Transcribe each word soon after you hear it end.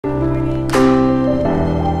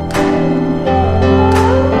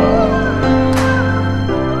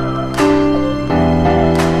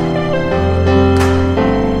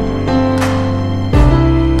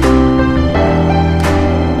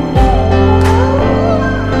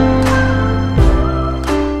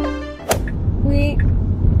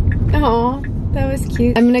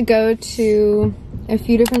groceries. I'm gonna go to a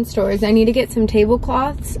few different stores. I need to get some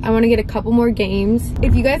tablecloths. I want to get a couple more games.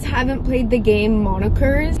 If you guys haven't played the game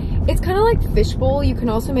Monikers, it's kind of like Fishbowl. You can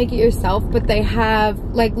also make it yourself, but they have,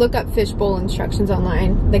 like, look up Fishbowl instructions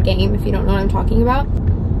online, the game, if you don't know what I'm talking about.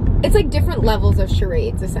 It's like different levels of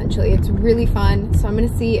charades, essentially. It's really fun, so I'm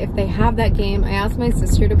gonna see if they have that game. I asked my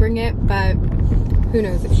sister to bring it, but who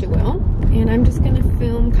knows if she will. And I'm just gonna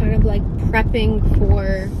film kind of like prepping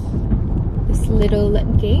for this little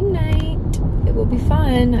game night. It will be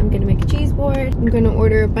fun. I'm gonna make a cheese board. I'm gonna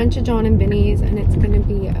order a bunch of Jon and Vinny's, and it's gonna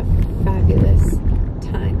be a fabulous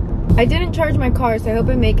time. I didn't charge my car, so I hope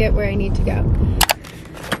I make it where I need to go.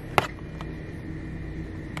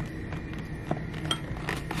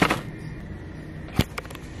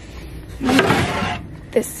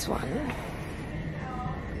 This one.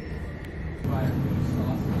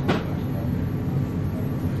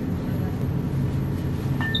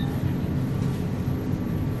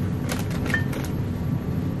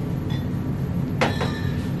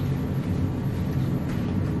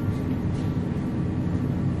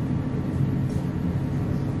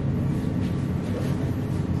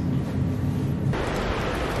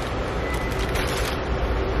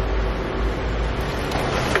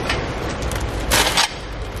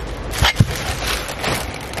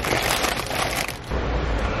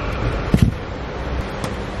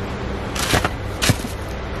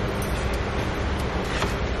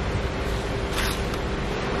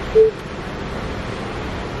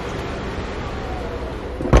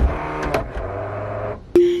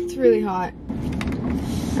 It's really hot.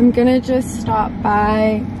 I'm gonna just stop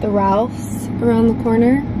by the Ralph's around the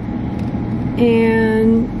corner,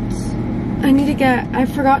 and I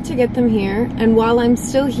forgot to get them here, and while I'm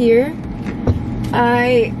still here,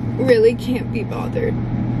 I really can't be bothered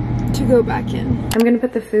to go back in. I'm gonna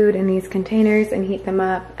put the food in these containers and heat them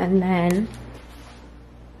up, and then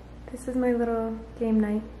this is my little game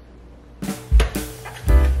night.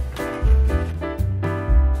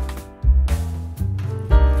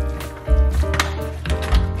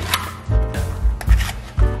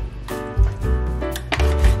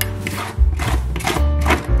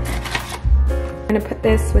 I'm gonna put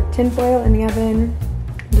this with tin foil in the oven,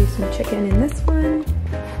 do some chicken in this one.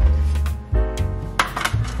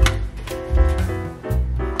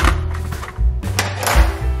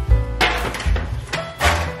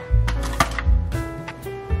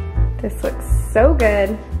 This looks so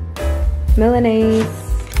good. Milanese,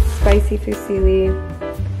 spicy fusilli,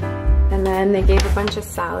 and then they gave a bunch of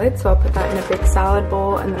salad, so I'll put that in a big salad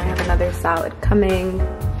bowl, and then I have another salad coming.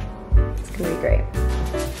 It's gonna be great.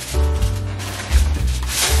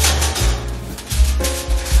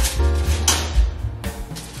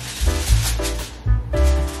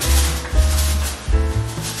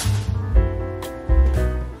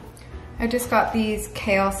 I just got these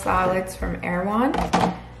kale salads from Erewhon,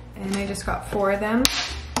 and I just got 4 of them.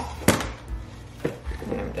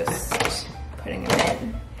 And I'm just putting them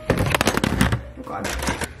in. Oh God.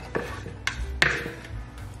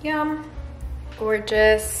 Yum.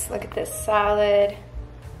 Gorgeous. Look at this salad.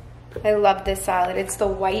 I love this salad. It's the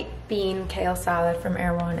white bean kale salad from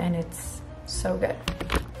Erewhon, and it's so good.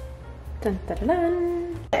 Dun, dun,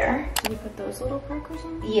 dun. There. Can you put those little crackers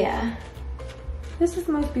on? Yeah. This is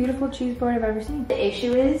the most beautiful cheese board I've ever seen. The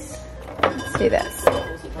issue is, let's do this.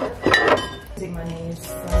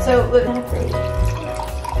 So look.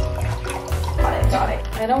 Got it.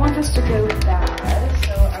 I don't want this to go bad,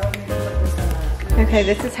 so I would maybe put this in a... Okay,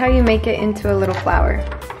 this is how you make it into a little flower.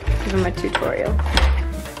 Give them a tutorial.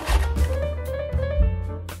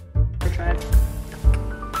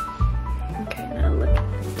 Okay, now look.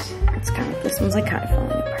 It's kind of, this one's like kind of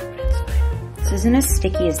falling apart, but it's fine. This isn't as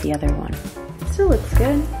sticky as the other one. Still looks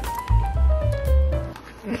good.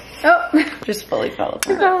 Oh, Just fully fell apart.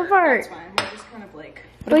 it fell apart. It's fine. We're just kind of like...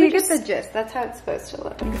 Well, you get the gist. That's how it's supposed to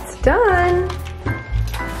look. It's done.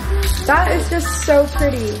 That is just so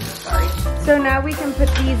pretty. Sorry. So now we can put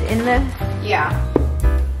these in the... Yeah.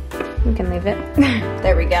 We can leave it.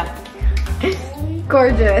 There we go.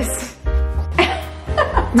 Gorgeous. Maybe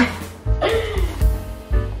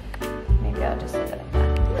I'll just leave it like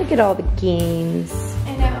that. Look at all the games.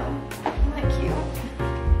 I know. Isn't that cute?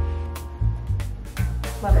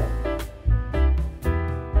 Love it.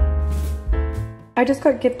 I just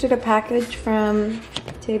got gifted a package from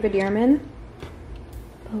David Yurman.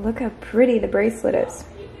 But look how pretty the bracelet is.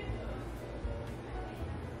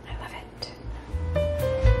 I love it.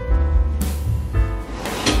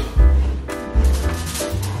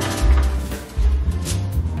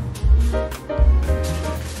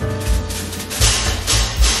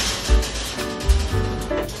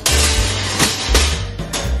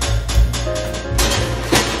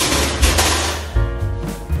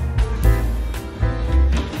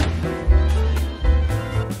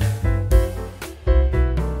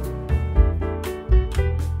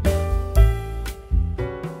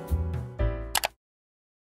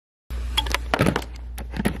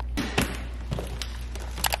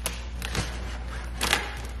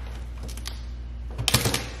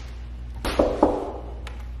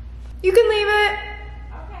 You can leave it.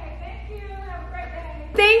 Okay, thank you. Have a great day.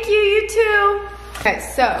 Thank you, you too. Okay,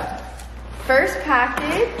 so first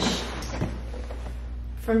package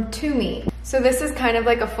from Tumi. So this is kind of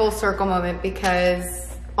like a full circle moment because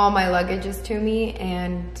all my luggage is Tumi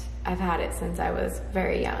and I've had it since I was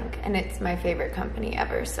very young and it's my favorite company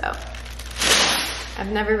ever, so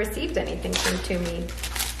I've never received anything from Tumi.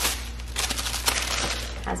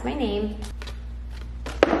 Has my name.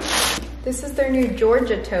 This is their new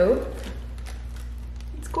Georgia tote.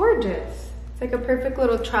 It's gorgeous. It's like a perfect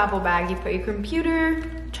little travel bag. You put your computer,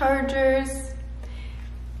 chargers.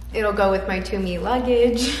 It'll go with my Tumi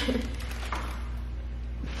luggage.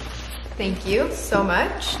 Thank you so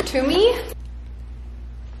much, Tumi.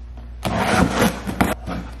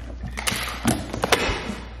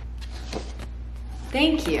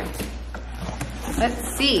 Thank you.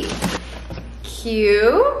 Let's see.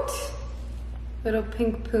 Cute. Little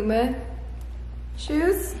pink Puma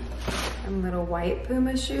shoes and little white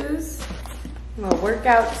Puma shoes. A little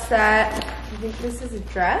workout set. I think this is a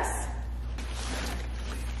dress.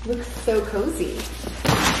 Looks so cozy.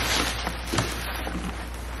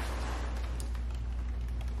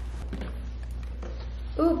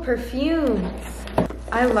 Ooh, perfumes.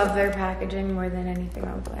 I love their packaging more than anything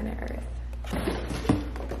on planet Earth.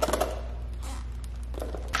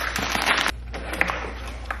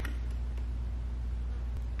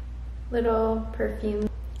 Little perfume.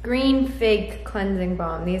 Green Fig Cleansing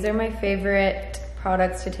Balm. These are my favorite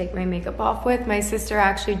products to take my makeup off with. My sister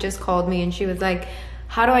actually just called me and she was like,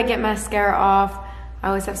 how do I get mascara off? I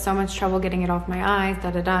always have so much trouble getting it off my eyes,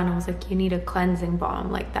 da da da. And I was like, you need a cleansing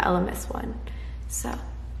balm, like the Elemis one. So,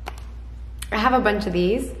 I have a bunch of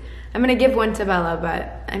these. I'm gonna give one to Bella,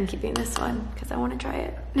 but I'm keeping this one because I wanna try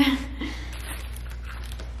it.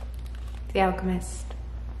 The Alchemist.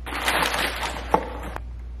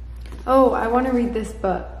 Oh, I wanna read this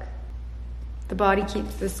book. The Body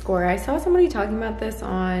Keeps the Score. I saw somebody talking about this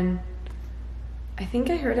on, I think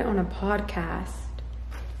I heard it on a podcast.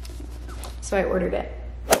 So I ordered it.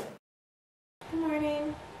 Good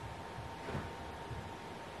morning.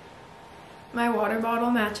 My water bottle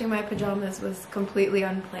matching my pajamas was completely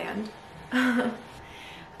unplanned.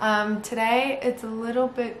 Today it's a little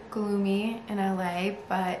bit gloomy in LA,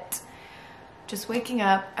 but just waking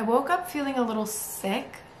up. I woke up feeling a little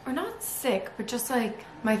sick, or not sick, but just like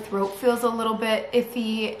my throat feels a little bit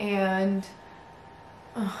iffy and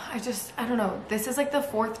I don't know. This is like the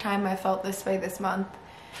 4th time I felt this way this month.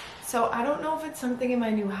 So I don't know if it's something in my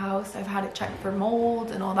new house. I've had it checked for mold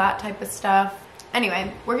and all that type of stuff.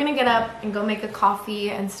 Anyway, we're gonna get up and go make a coffee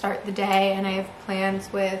and start the day, and I have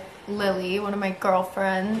plans with Lily, one of my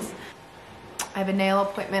girlfriends. I have a nail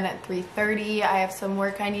appointment at 3:30. I have some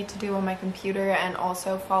work I need to do on my computer and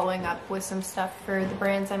also following up with some stuff for the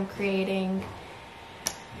brands I'm creating.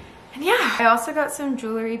 And yeah, I also got some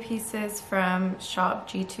jewelry pieces from Shop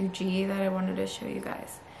G2G that I wanted to show you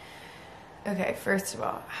guys. Okay, first of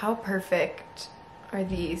all, how perfect are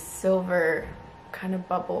these silver kind of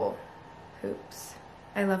bubble hoops?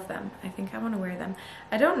 I love them. I think I want to wear them.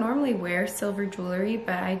 I don't normally wear silver jewelry,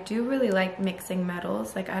 but I do really like mixing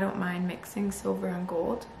metals. Like, I don't mind mixing silver and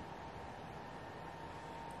gold.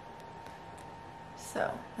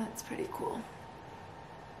 So, that's pretty cool.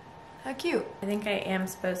 How cute. I think I am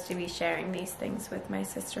supposed to be sharing these things with my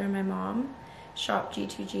sister and my mom. Shop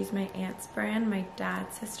G2G is my aunt's brand, my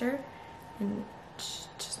dad's sister, and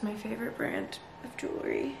just my favorite brand of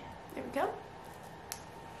jewelry. There we go.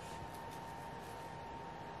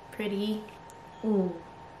 Pretty. Ooh.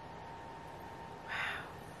 Wow.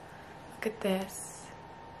 Look at this.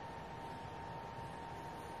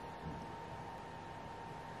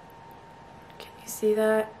 Can you see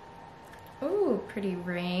that? Ooh, pretty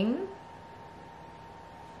ring.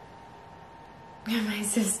 My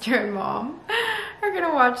sister and mom are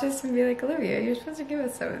gonna watch this and be like, Olivia, you're supposed to give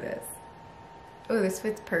us some of this. Oh, this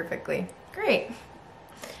fits perfectly. Great.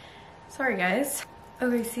 Sorry, guys.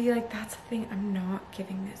 Okay, see, like, that's the thing. I'm not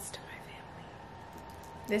giving this to my family.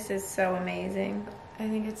 This is so amazing. I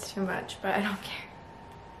think it's too much, but I don't care.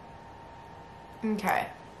 Okay.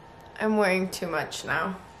 I'm wearing too much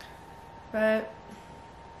now. But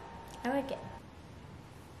I like it.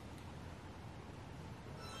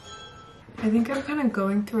 I think I'm kind of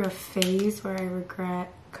going through a phase where I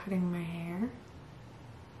regret cutting my hair.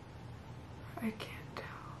 I can't tell.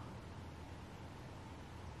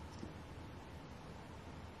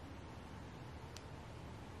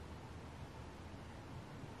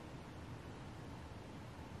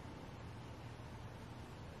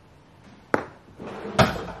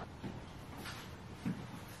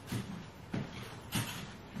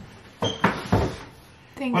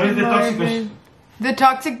 Thank you, Marvin. The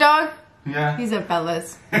toxic dog? Yeah. He's a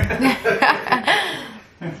Bella's.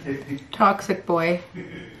 Toxic boy.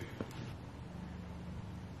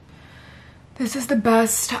 This is the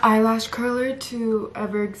best eyelash curler to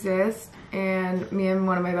ever exist. And me and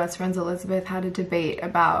one of my best friends, Elizabeth, had a debate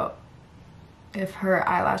about if her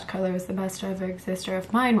eyelash color was the best to ever exist or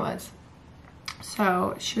if mine was.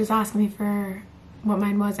 So she was asking me for what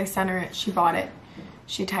mine was. I sent her it. She bought it.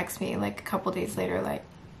 She texted me like a couple days later like,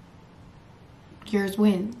 yours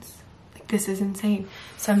wins. Like, this is insane.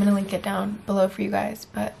 So I'm gonna link it down below for you guys,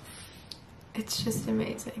 but it's just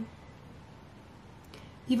amazing.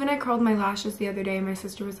 Even I curled my lashes the other day and my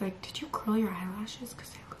sister was like, did you curl your eyelashes? Because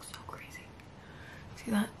they look so crazy.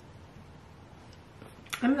 See that?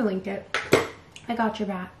 I'm gonna link it. I got your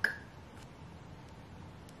back.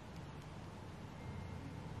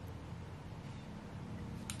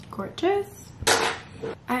 Gorgeous.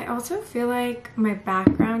 I also feel like my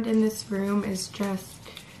background in this room is just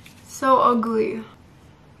so ugly.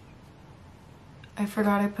 I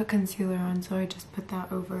forgot I put concealer on, so I just put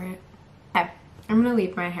that over it. Okay, I'm gonna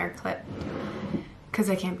leave my hair clipped because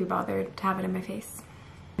I can't be bothered to have it in my face.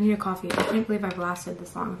 I need a coffee. I can't believe I've lasted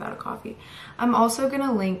this long without a coffee. I'm also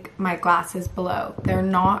gonna link my glasses below. They're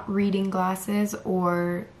not reading glasses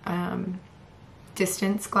or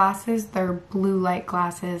distance glasses. They're blue light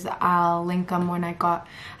glasses. I'll link them when I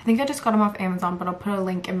think I just got them off Amazon, but I'll put a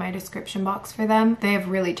link in my description box for them. They have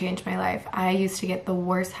really changed my life. I used to get the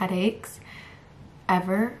worst headaches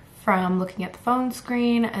ever from looking at the phone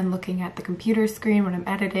screen and looking at the computer screen when I'm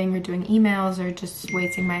editing or doing emails or just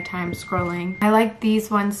wasting my time scrolling. I like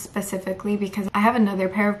these ones specifically because I have another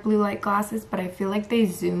pair of blue light glasses, but I feel like they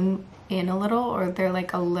zoom in a little, or they're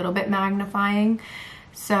like a little bit magnifying.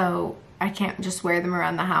 So I can't just wear them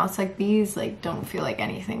around the house. Like these like don't feel like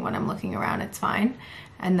anything when I'm looking around, it's fine.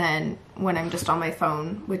 And then when I'm just on my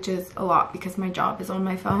phone, which is a lot because my job is on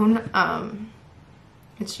my phone,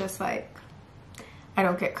 it's just like I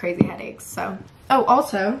don't get crazy headaches. So, oh,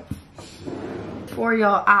 also, before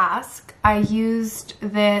y'all ask, I used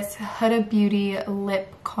this Huda Beauty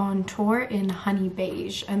lip contour in Honey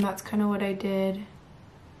Beige, and that's kind of what I did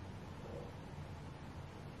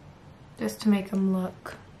just to make them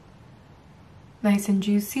look nice and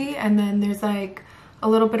juicy. And then there's like a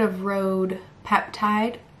little bit of Rhode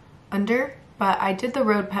Peptide under, but I did the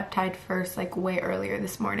Rhode Peptide first like way earlier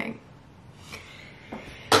this morning.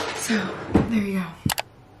 So there you go.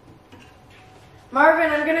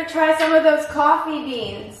 Marvin, I'm gonna try some of those coffee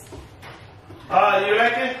beans. You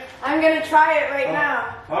like it? I'm gonna try it right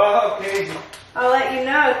now. Oh, okay. I'll let you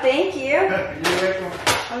know. Thank you. You're welcome.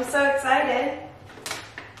 I'm so excited.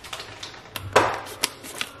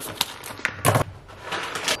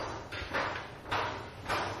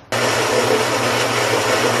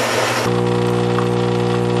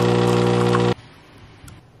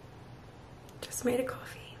 Just made a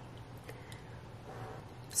coffee.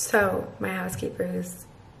 So my housekeeper, who's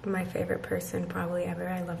my favorite person probably ever,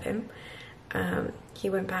 I love him. He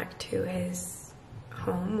went back to his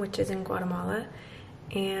home, which is in Guatemala,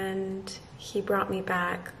 and he brought me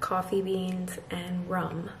back coffee beans and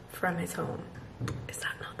rum from his home. Is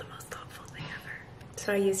that not the most thoughtful thing ever?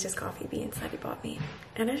 So I used his coffee beans that he bought me,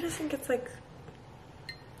 and I just think it's like,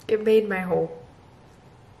 it made my whole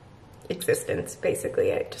existence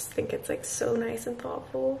basically. I just think it's like so nice and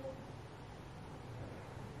thoughtful.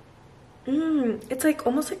 It's like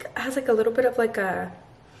almost like has like a little bit of like a,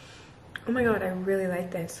 oh my god, I really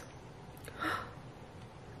like this.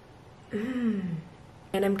 And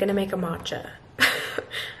I'm gonna make a matcha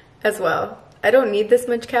as well. I don't need this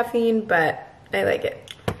much caffeine, but I like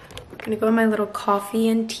it. I'm gonna go in my little coffee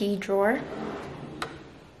and tea drawer.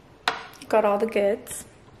 Got all the goods.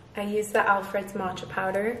 I used the Alfred's matcha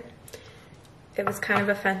powder. It was kind of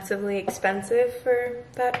offensively expensive for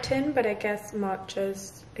that tin, but I guess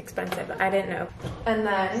matcha's expensive. I didn't know. And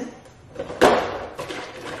then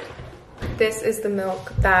this is the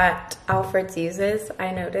milk that Alfred's uses,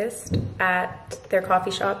 I noticed, at their coffee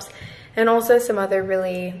shops. And also some other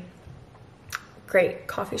really great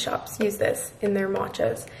coffee shops use this in their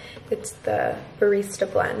matchas. It's the barista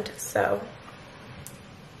blend, so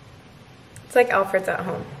it's like Alfred's at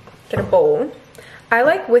home. Get a bowl. I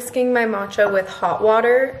like whisking my matcha with hot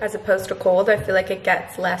water as opposed to cold. I feel like it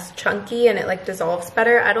gets less chunky and it like dissolves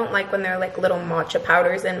better. I don't like when there are like little matcha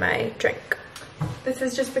powders in my drink. This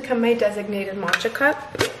has just become my designated matcha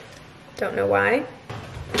cup. Don't know why.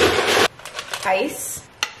 Ice.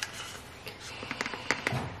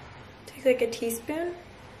 Take like a teaspoon.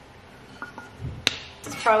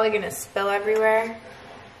 It's probably gonna spill everywhere,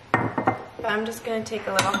 but I'm just gonna take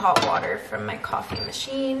a little hot water from my coffee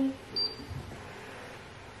machine.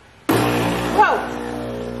 Whoa!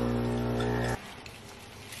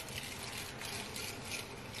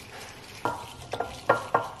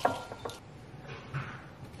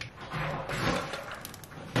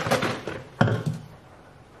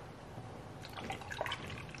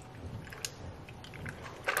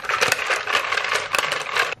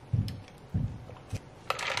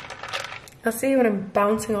 I'll see you when I'm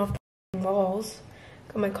bouncing off the walls.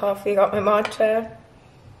 Got my coffee, got my matcha.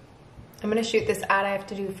 I'm gonna shoot this ad I have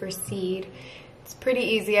to do for Seed. It's pretty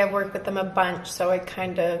easy. I've worked with them a bunch, so I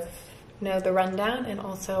kind of know the rundown, and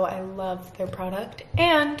also I love their product.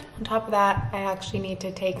 And on top of that, I actually need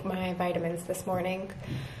to take my vitamins this morning.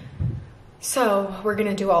 So we're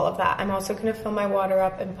gonna do all of that. I'm also gonna fill my water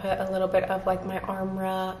up and put a little bit of like my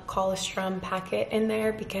Armra colostrum packet in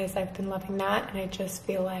there because I've been loving that, and I just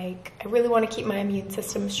feel like I really wanna keep my immune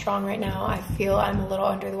system strong right now. I feel I'm a little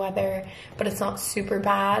under the weather, but it's not super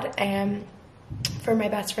bad. And for my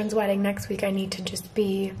best friend's wedding next week, I need to just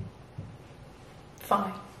be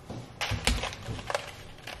fine.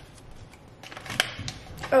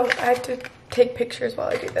 Oh, I have to take pictures while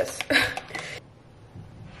I do this.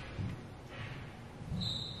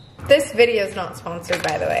 This video is not sponsored,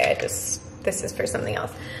 by the way. This is for something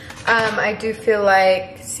else. I do feel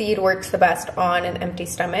like Seed works the best on an empty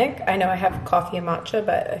stomach. I know I have coffee and matcha,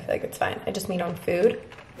 but I feel like it's fine. I just mean on food.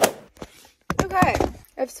 Okay,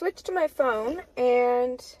 I've switched to my phone,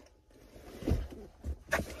 and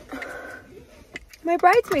my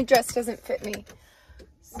bridesmaid dress doesn't fit me.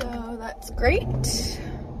 So that's great.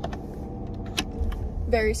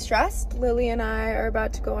 Very stressed. Lily and I are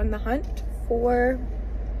about to go on the hunt for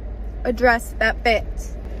a dress that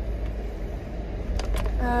fits.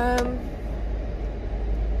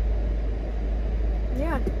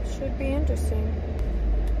 Yeah, should be interesting.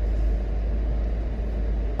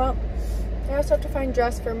 Well, I also have to find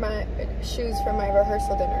shoes for my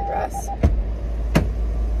rehearsal dinner dress.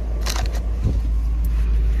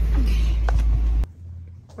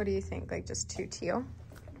 What do you think? Like just too teal?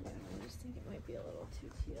 I just think it might be a little too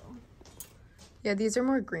teal. Yeah, these are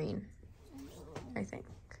more green, I think.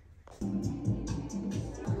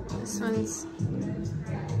 This one's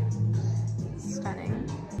stunning.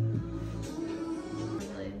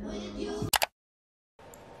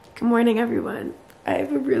 Good morning, everyone. I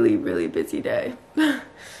have a really, really busy day.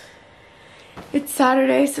 It's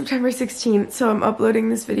Saturday, September 16th, so I'm uploading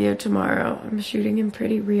this video tomorrow. I'm shooting in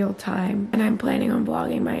pretty real time, and I'm planning on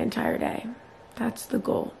vlogging my entire day. That's the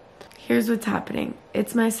goal. Here's what's happening.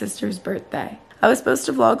 It's my sister's birthday. I was supposed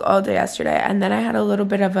to vlog all day yesterday, and then I had a little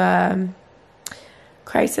bit of a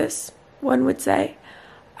crisis, one would say.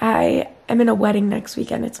 I am in a wedding next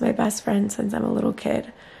weekend. It's my best friend since I'm a little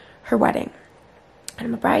kid, her wedding, and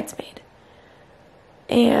I'm a bridesmaid.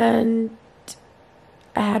 And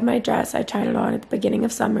I had my dress. I tried it on at the beginning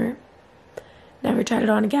of summer. Never tried it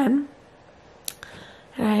on again.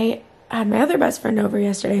 And I had my other best friend over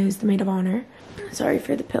yesterday, who's the maid of honor. Sorry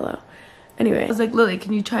for the pillow. Anyway, I was like, Lily,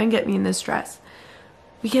 can you try and get me in this dress?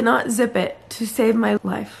 We cannot zip it to save my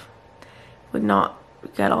life. Would not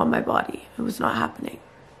get on my body. It was not happening.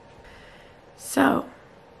 So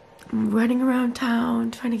I'm running around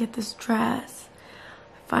town trying to get this dress.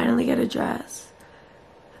 I finally get a dress.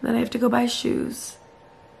 And then I have to go buy shoes.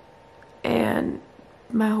 And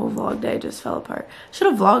my whole vlog day just fell apart.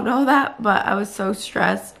 Should have vlogged all that, but I was so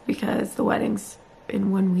stressed because the wedding's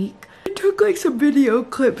in 1 week. I took like some video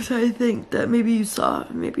clips, I think, that maybe you saw,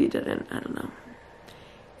 maybe you didn't, I don't know.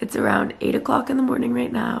 It's around 8 o'clock in the morning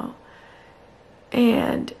right now,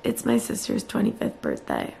 and it's my sister's 25th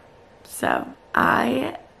birthday. So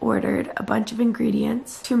I ordered a bunch of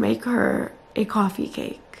ingredients to make her a coffee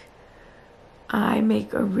cake. I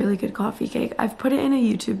make a really good coffee cake. I've put it in a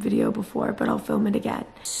YouTube video before, but I'll film it again.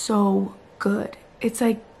 So good. It's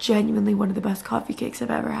like genuinely one of the best coffee cakes I've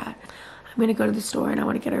ever had. I'm gonna go to the store and I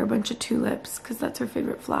want to get her a bunch of tulips because that's her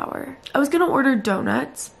favorite flower. I was gonna order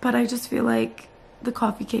donuts, but I just feel like the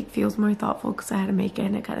coffee cake feels more thoughtful because I had to make it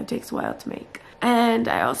and it kind of takes a while to make. And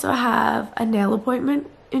I also have a nail appointment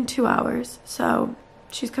in 2 hours, so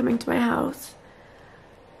she's coming to my house.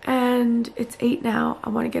 And it's 8 now. I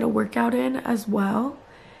want to get a workout in as well.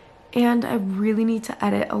 And I really need to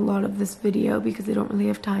edit a lot of this video because I don't really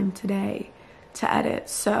have time today to edit.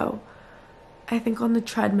 So I think on the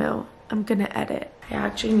treadmill, I'm gonna edit. I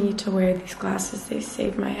actually need to wear these glasses. They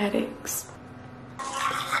save my headaches.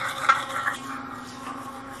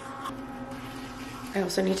 I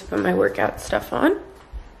also need to put my workout stuff on.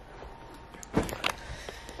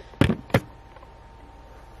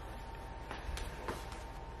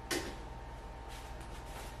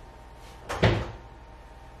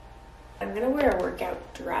 I'm gonna wear a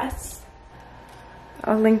workout dress.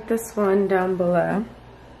 I'll link this one down below.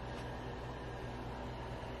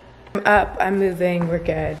 I'm up, I'm moving, we're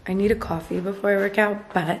good. I need a coffee before I work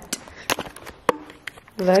out, but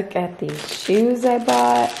look at these shoes I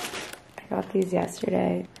bought. I got these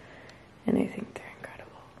yesterday, and I think they're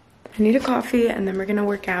incredible. I need a coffee, and then we're gonna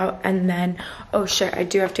work out, and then, oh shit, I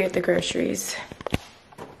do have to get the groceries.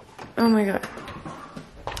 Oh my god.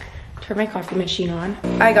 Turn my coffee machine on.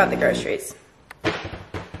 I got the groceries.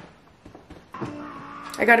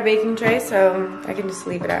 I got a baking tray, so I can just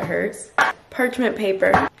leave it at hers. Parchment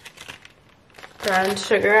paper. Brown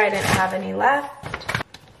sugar, I didn't have any left.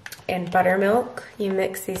 And buttermilk. You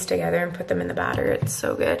mix these together and put them in the batter. It's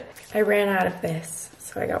so good. I ran out of this,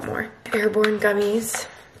 so I got more. Airborne gummies,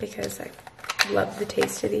 because I love the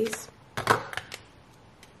taste of these.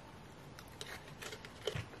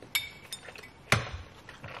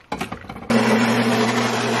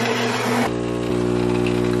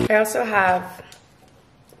 I also have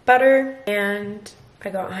butter, and I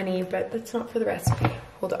got honey, but that's not for the recipe.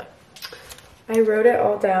 Hold on. I wrote it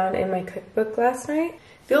all down in my cookbook last night.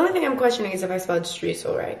 The only thing I'm questioning is if I spelled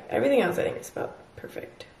streusel right. Everything else I think is spelled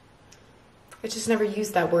perfect. I just never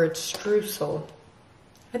used that word, streusel.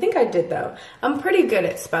 I think I did though. I'm pretty good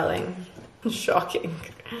at spelling. Shocking.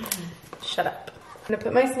 Shut up. I'm gonna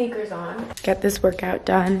put my sneakers on. Get this workout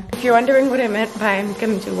done. If you're wondering what I meant by I'm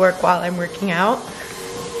gonna do work while I'm working out,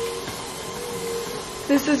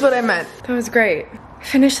 this is what I meant. That was great. I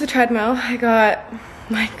finished the treadmill. I got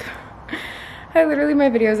like, my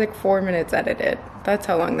video is like 4 minutes edited. That's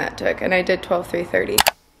how long that took. And I did 12:30.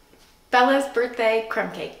 Bella's birthday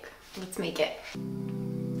crumb cake. Let's make it.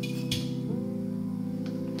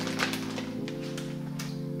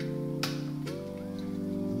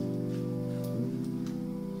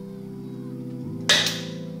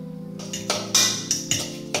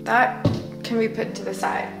 That can be put to the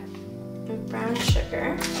side. Brown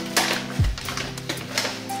sugar.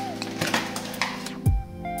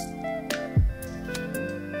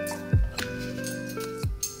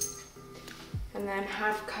 And then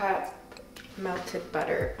 1/2 cup melted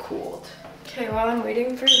butter cooled. Okay, while I'm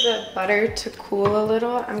waiting for the butter to cool a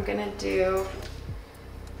little, I'm gonna do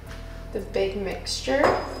the big mixture.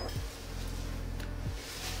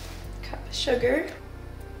 Cup of sugar.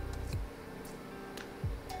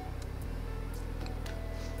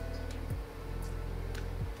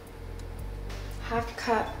 Half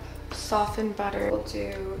cup softened butter. We'll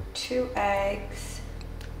do 2 eggs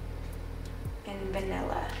and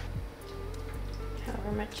vanilla.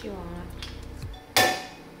 However much you want.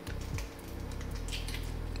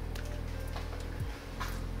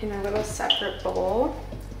 In a little separate bowl,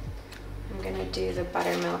 I'm gonna do the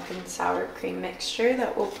buttermilk and sour cream mixture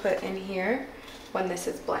that we'll put in here when this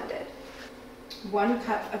is blended. 1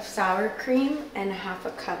 cup of sour cream and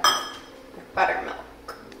 1/2 cup of buttermilk.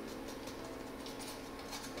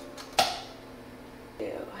 Do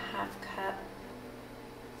 1/2 cup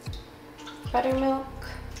buttermilk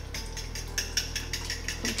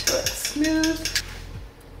until it's smooth.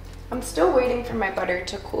 I'm still waiting for my butter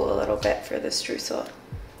to cool a little bit for the streusel.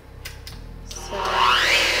 So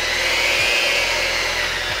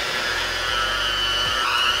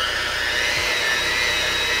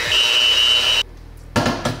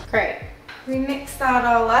great. We mix that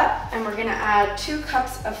all up and we're gonna add 2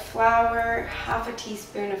 cups of flour, 1/2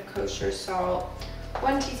 teaspoon of kosher salt,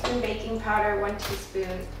 1 teaspoon baking powder, 1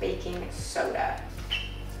 teaspoon baking soda.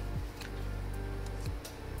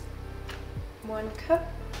 1 cup.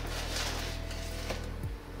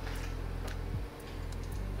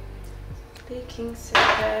 Baking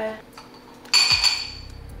soda.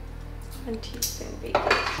 1 teaspoon baking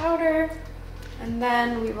powder. And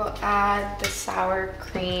then we will add the sour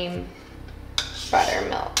cream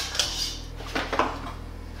buttermilk.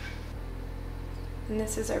 And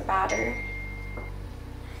this is our batter.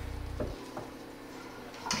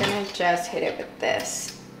 I'm gonna just hit it with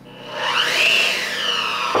this.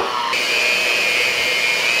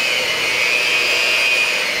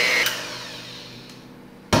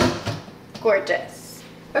 Gorgeous.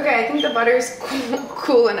 Okay, I think the butter's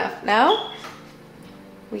cool enough now.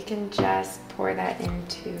 We can just pour that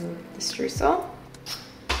into the streusel.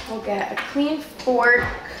 We'll get a clean fork,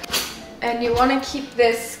 and you want to keep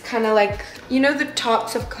this kind of like, you know the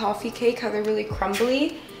tops of coffee cake, how they're really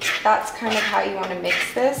crumbly? That's kind of how you want to mix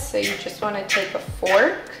this. So you just want to take a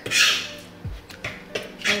fork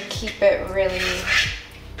and keep it really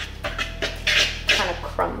kind of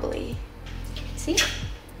crumbly. See?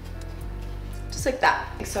 Just like that.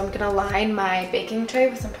 So I'm gonna line my baking tray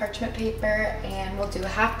with some parchment paper, and we'll do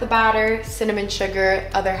 1/2 the batter, cinnamon sugar,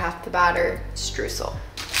 other 1/2 the batter, streusel.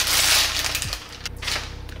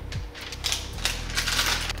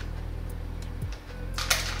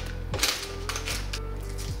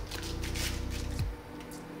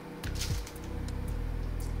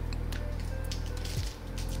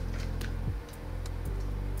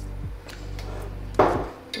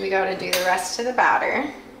 We gotta do the rest of the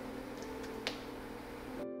batter.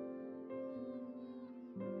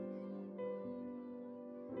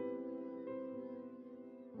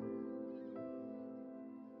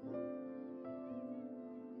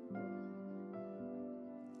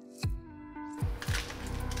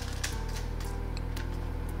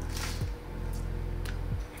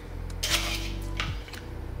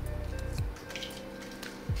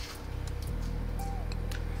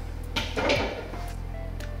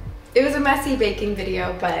 It was a messy baking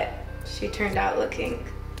video, but she turned out looking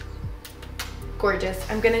gorgeous.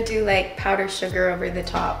 I'm gonna do like powdered sugar over the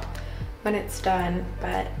top when it's done,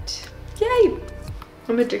 but yay!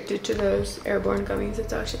 I'm addicted to those airborne gummies.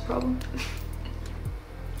 It's actually a problem.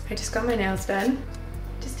 I just got my nails done.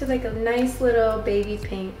 Just did like a nice little baby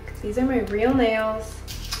pink. These are my real nails.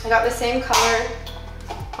 I got the same color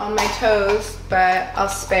on my toes, but I'll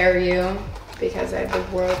spare you because I have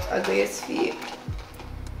the world's ugliest feet.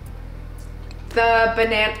 The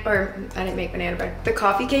banana, or I didn't make banana bread. The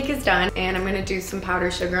coffee cake is done and I'm gonna do some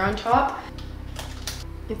powdered sugar on top.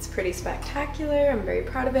 It's pretty spectacular. I'm very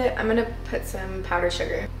proud of it. I'm gonna put some powdered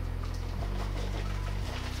sugar.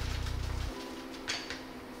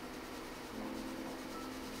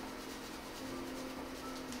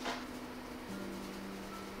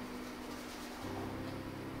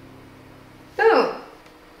 Boom!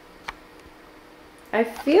 I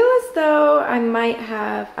feel as though I might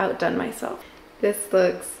have outdone myself. This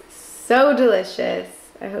looks so delicious.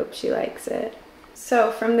 I hope she likes it.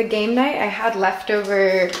 So from the game night, I had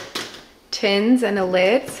leftover tins and a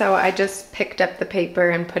lid, so I just picked up the paper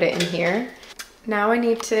and put it in here. Now I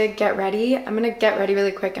need to get ready. I'm gonna get ready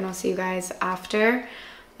really quick and I'll see you guys after.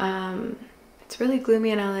 It's really gloomy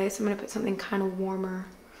in LA, so I'm gonna put something kind of warmer,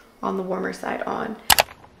 on the warmer side on.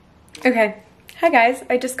 Okay, hi guys,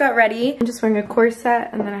 I just got ready. I'm just wearing a corset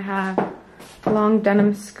and then I have a long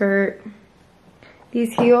denim skirt.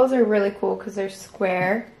 These heels are really cool because they're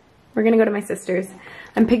square. We're gonna go to my sister's.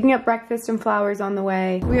 I'm picking up breakfast and flowers on the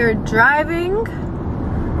way. We are driving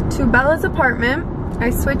to Bella's apartment. I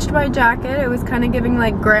switched my jacket. It was kind of giving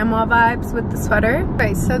like grandma vibes with the sweater.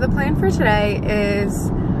 Okay, so the plan for today is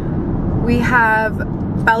we have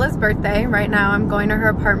Bella's birthday. Right now I'm going to her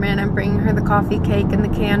apartment. I'm bringing her the coffee cake and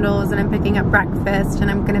the candles, and I'm picking up breakfast,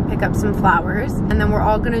 and I'm gonna pick up some flowers. And then we're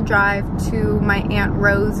all gonna drive to my Aunt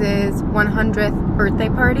Rose's 100th birthday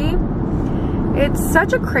party. It's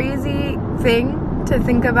such a crazy thing to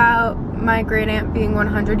think about my great aunt being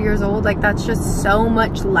 100 years old. Like, that's just so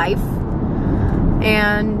much life.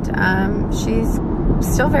 And she's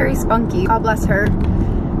still very spunky. God bless her.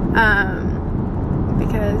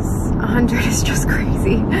 Because 100 is just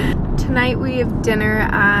crazy. Tonight we have dinner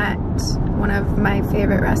at one of my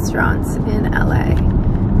favorite restaurants in LA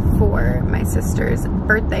for my sister's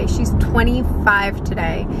birthday. She's 25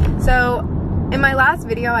 today. So in my last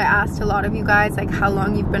video, I asked a lot of you guys like how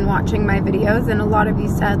long you've been watching my videos, and a lot of you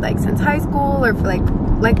said like since high school, or for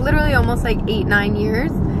like literally almost like 8-9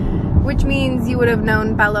 years, which means you would have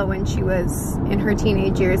known Bella when she was in her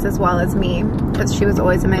teenage years as well as me, because she was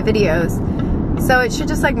always in my videos. So it should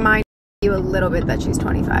just like mind you a little bit that she's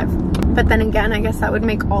 25. But then again, I guess that would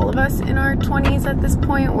make all of us in our 20s at this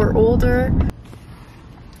point or older.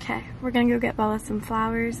 Okay, we're gonna go get Bella some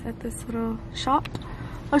flowers at this little shop.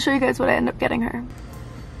 I'll show you guys what I end up getting her.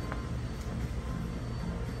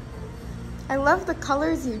 I love the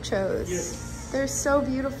colors you chose. Yes. They're so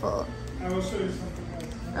beautiful. I will show you something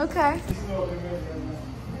else. Okay. This is all we made right now.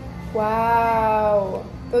 Wow.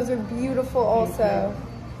 Those are beautiful also.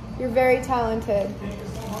 You're very talented. Thank you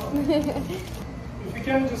so much. If you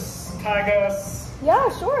can just tag us. Yeah,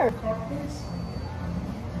 sure. Card, please.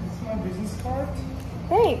 This is my business card.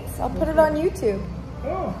 Thanks. I'll put it on YouTube.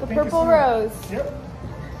 Oh, The thank you Purple so much. Rose. Yep.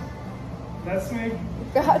 That's me.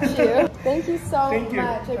 Got you. Thank you so Thank you.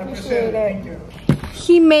 much. I appreciate it. Thank you.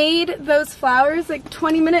 He made those flowers like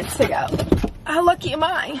 20 minutes ago. How lucky am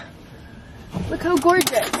I? Look how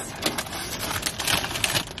gorgeous.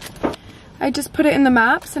 I just put it in the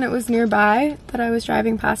maps and it was nearby that I was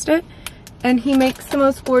driving past it. And he makes the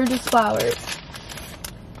most gorgeous flowers.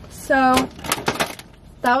 So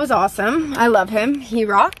that was awesome. I love him. He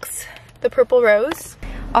rocks. The Purple Rose.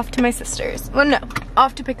 Off to my sister's. Well, no.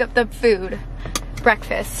 Off to pick up the food.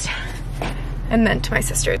 Breakfast. And then to my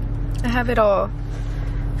sister's. I have it all.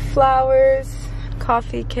 Flowers,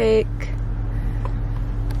 coffee cake,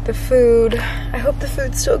 the food. I hope the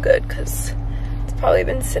food's still good because it's probably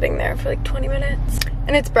been sitting there for like 20 minutes.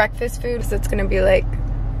 And it's breakfast food, so it's gonna be like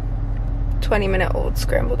 20-minute-old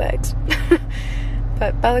scrambled eggs.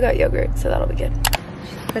 But Bella got yogurt, so that'll be good.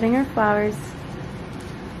 She's putting her flowers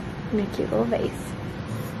in a cute little vase.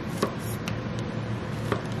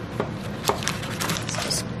 It's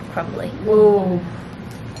just crumbly. Whoa.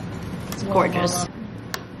 It's gorgeous.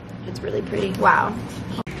 It's really pretty. Wow.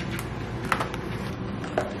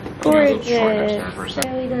 Gorgeous.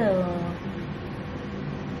 There we go.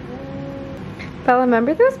 Bella,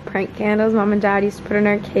 remember those prank candles Mom and Dad used to put in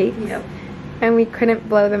our cakes? Yep. And we couldn't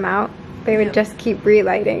blow them out. They would just keep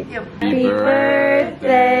relighting. Yep. Happy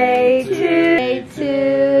birthday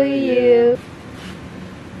to you.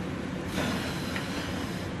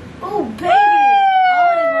 Oh, baby!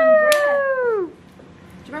 All in one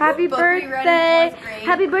breath. Happy birthday!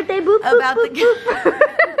 Happy birthday, boop, boop, About boop, the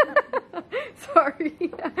boop. Sorry.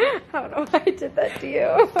 I don't know why I did that to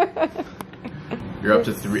you. You're up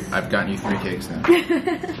to 3. I've gotten you 3 cakes now.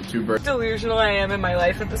 2 birthdays. Delusional I am in my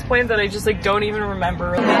life at this point that I just like don't even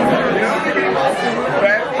remember.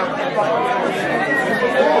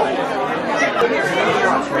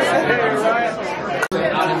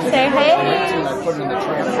 Say hey. I put it in the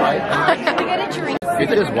tram, right? Get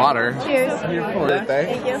this water. Cheers. Happy birthday.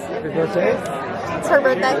 Thank you. Happy birthday. It's her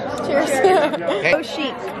birthday. Cheers. Oh,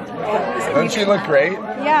 chic. Doesn't she look great?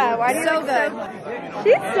 Yeah, why do you look so good?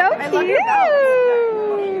 She's so cute.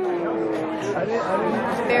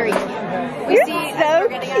 Very cute. You're so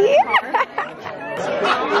cute.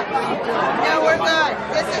 No, we're good.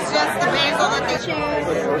 This is just the basil that they choose.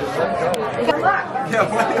 Good luck.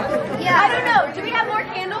 Yeah, I don't know. Do we have more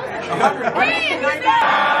candles?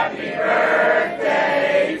 Happy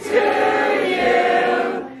birthday to you.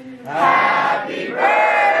 Happy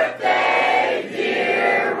birthday,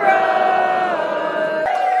 dear Rose.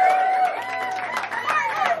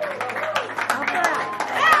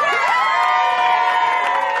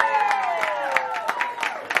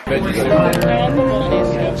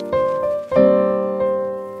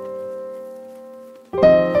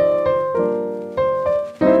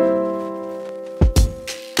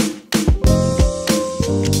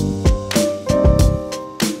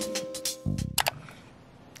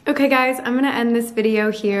 Okay guys, I'm gonna end this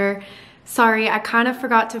video here. Sorry, I kind of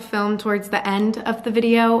forgot to film towards the end of the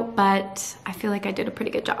video, but I feel like I did a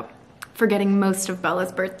pretty good job forgetting most of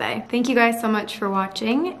Bella's birthday. Thank you guys so much for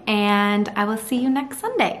watching, and I will see you next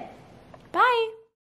Sunday. Bye!